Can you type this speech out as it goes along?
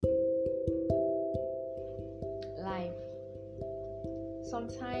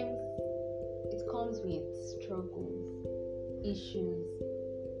Sometimes it comes with struggles, issues,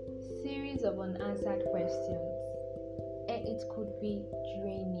 series of unanswered questions, and it could be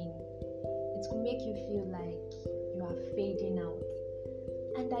draining. It could make you feel like you are fading out.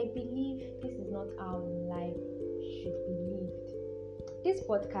 And I believe this is not how life should be lived. This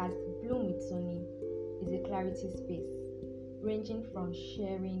podcast, Bloom with Toni, is a clarity space ranging from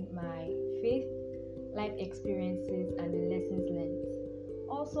sharing my faith, life experiences, and the lessons learned.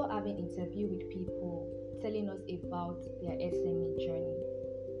 Also having interview with people telling us about their SME journey.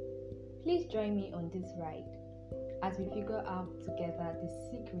 Please join me on this ride as we figure out together the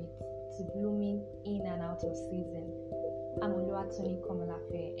secrets to blooming in and out of season. I'm Toni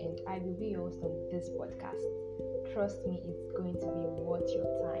and I will be your host on this podcast. Trust me, it's going to be worth your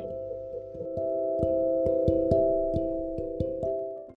time.